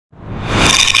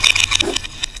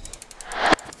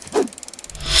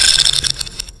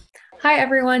Hi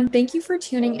everyone, thank you for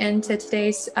tuning in to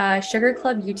today's Sugar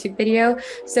Club YouTube video.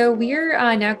 So we're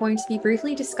now going to be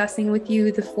briefly discussing with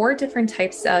you the four different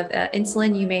types of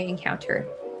insulin you may encounter.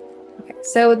 Okay,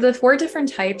 so the four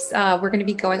different types we're going to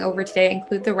be going over today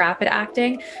include the rapid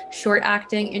acting, short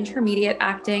acting, intermediate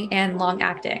acting, and long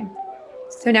acting.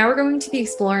 So now we're going to be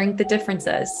exploring the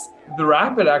differences. The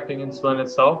rapid acting insulin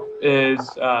itself is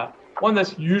one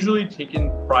that's usually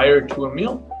taken prior to a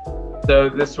meal. So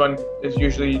this one is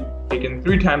usually taken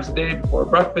 3 times a day: before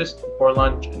breakfast, before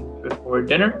lunch, and before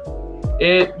dinner.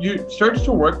 It starts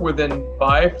to work within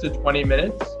 5 to 20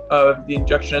 minutes of the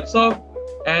injection itself,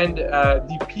 and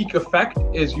the peak effect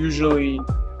is usually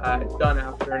done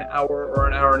after an hour or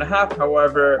an hour and a half.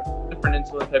 However, different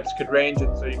insulin types could range,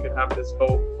 and so you could have this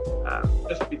go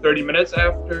just be 30 minutes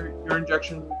after your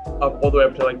injection, up all the way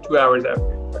up to like 2 hours after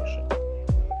your injection.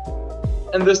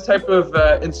 And this type of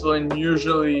insulin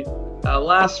usually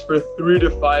lasts for 3 to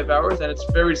 5 hours, and it's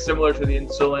very similar to the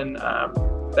insulin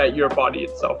that your body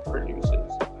itself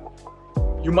produces.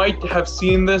 You might have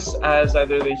seen this as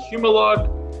either the Humalog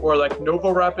or like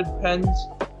NovoRapid pens,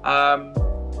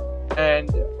 and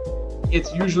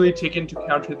it's usually taken to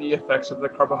counter the effects of the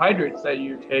carbohydrates that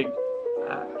you take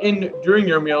during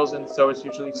your meals, and so it's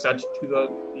usually set to the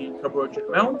carbohydrate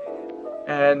amount,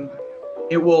 and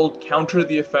it will counter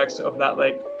the effects of that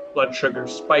like blood sugar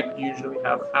spike you usually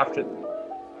have after the meal.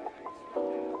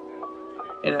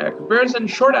 In a comparison,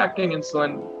 short-acting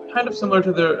insulin, kind of similar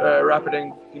to the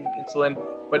rapid-acting insulin,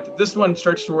 but this one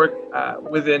starts to work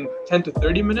within 10 to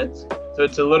 30 minutes, so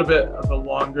it's a little bit of a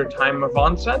longer time of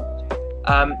onset.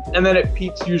 And then it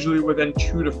peaks usually within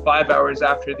 2 to 5 hours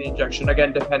after the injection,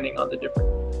 again, depending on the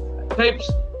different types.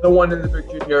 The one in the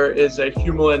picture here is a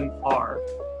Humulin R.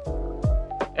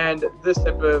 And this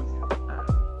type of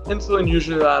insulin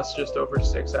usually lasts just over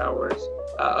 6 hours.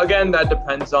 Again, that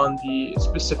depends on the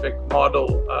specific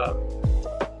model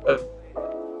of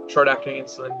short-acting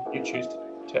insulin you choose to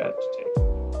take.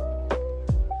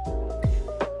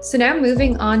 So now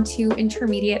moving on to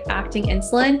intermediate acting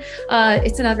insulin.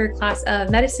 It's another class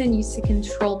of medicine used to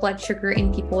control blood sugar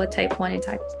in people with type 1 and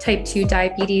type 2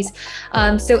 diabetes.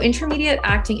 So intermediate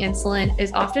acting insulin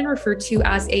is often referred to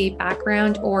as a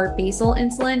background or basal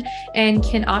insulin and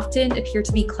can often appear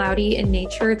to be cloudy in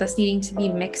nature, thus needing to be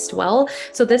mixed well.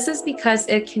 So this is because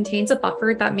it contains a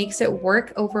buffer that makes it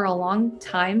work over a long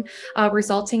time,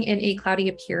 resulting in a cloudy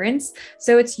appearance.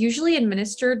 So it's usually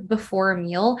administered before a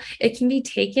meal. It can be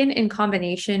taken in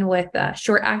combination with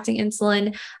short-acting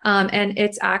insulin, and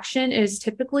its action is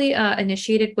typically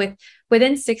initiated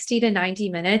within 60 to 90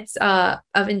 minutes of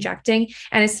injecting,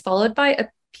 and is followed by a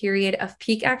period of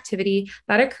peak activity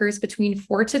that occurs between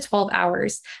 4 to 12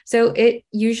 hours. So it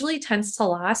usually tends to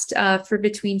last for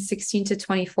between 16 to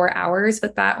 24 hours,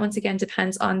 but that once again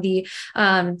depends on the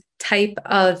type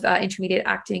of intermediate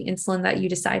acting insulin that you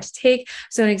decide to take.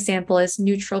 So an example is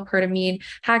neutral protamine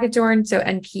hagedorn, so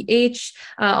NPH,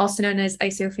 also known as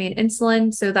isophane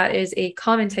insulin. So that is a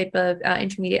common type of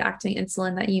intermediate acting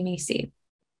insulin that you may see.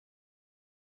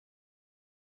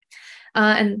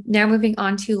 And now moving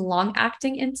on to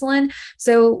long-acting insulin.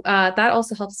 So that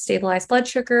also helps stabilize blood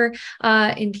sugar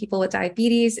in people with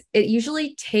diabetes. It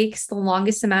usually takes the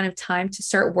longest amount of time to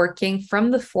start working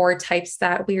from the four types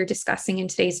that we are discussing in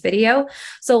today's video.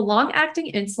 So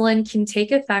long-acting insulin can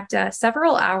take effect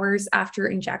several hours after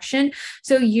injection.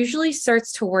 So usually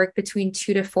starts to work between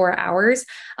 2 to 4 hours.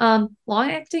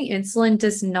 Long-acting insulin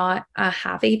does not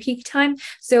have a peak time.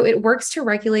 So it works to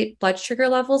regulate blood sugar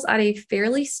levels at a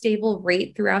fairly stable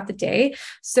rate throughout the day.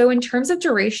 So in terms of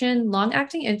duration,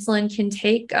 long-acting insulin can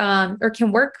take or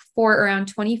can work for around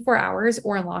 24 hours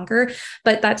or longer,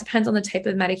 but that depends on the type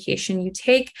of medication you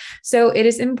take. So it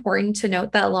is important to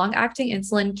note that long-acting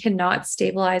insulin cannot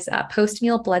stabilize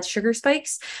post-meal blood sugar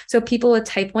spikes. So people with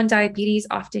type 1 diabetes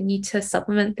often need to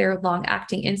supplement their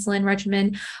long-acting insulin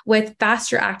regimen with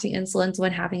faster-acting insulins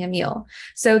when having a meal.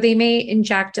 So they may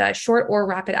inject short or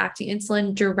rapid-acting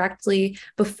insulin directly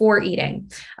before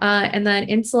eating. And then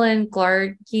insulin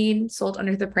glargine, sold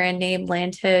under the brand name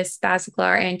Lantus,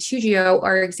 Basaglar, and Toujeo,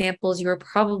 are examples you are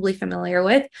probably familiar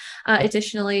with.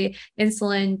 Additionally,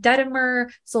 insulin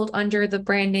dedamer, sold under the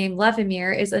brand name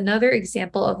Levemir, is another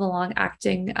example of a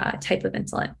long-acting type of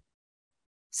insulin.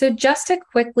 So just to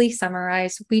quickly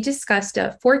summarize, we discussed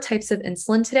 4 types of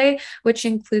insulin today, which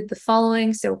include the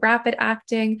following. So rapid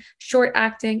acting, short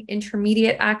acting,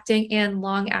 intermediate acting, and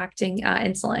long acting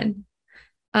insulin.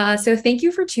 So thank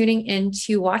you for tuning in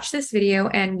to watch this video,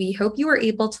 and we hope you were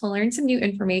able to learn some new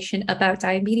information about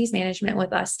diabetes management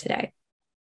with us today.